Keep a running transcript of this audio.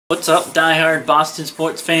What's up, diehard Boston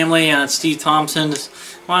sports family? It's Steve Thompson. Just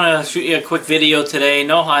want to shoot you a quick video today.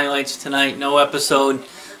 No highlights tonight, no episode.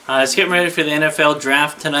 Just getting ready for the NFL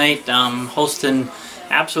draft tonight. Hosting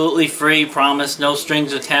absolutely free, promise, no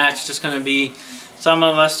strings attached. Just going to be some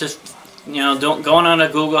of us just, going on a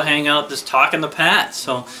Google Hangout, just talking the Pats.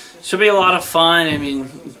 So should be a lot of fun. I mean,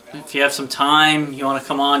 if you have some time, you want to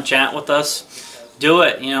come on, chat with us, do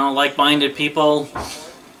it. Like-minded people.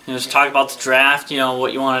 Just talk about the draft,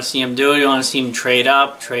 what you want to see him do. You want to see him trade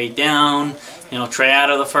up, trade down, trade out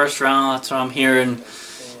of the first round. That's what I'm hearing.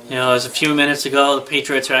 As a few minutes ago, the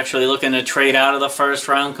Patriots are actually looking to trade out of the first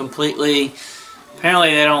round completely.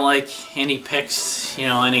 Apparently they don't like any picks,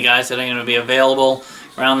 any guys that are going to be available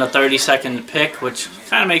around the 32nd pick, which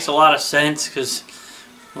kind of makes a lot of sense because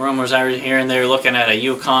rumors I was hearing they're looking at a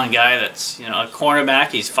UConn guy that's, a cornerback.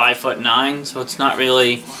 He's 5'9", so it's not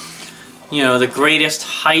really the greatest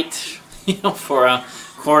height, for a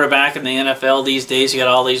quarterback in the NFL these days. You got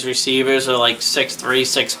all these receivers are like 6'3",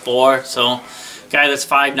 6'4", so guy that's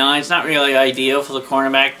 5'9" is not really ideal for the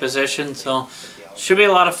cornerback position. So should be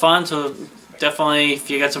a lot of fun. So definitely, if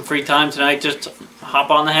you got some free time tonight, just hop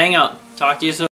on the Hangout. Talk to you soon.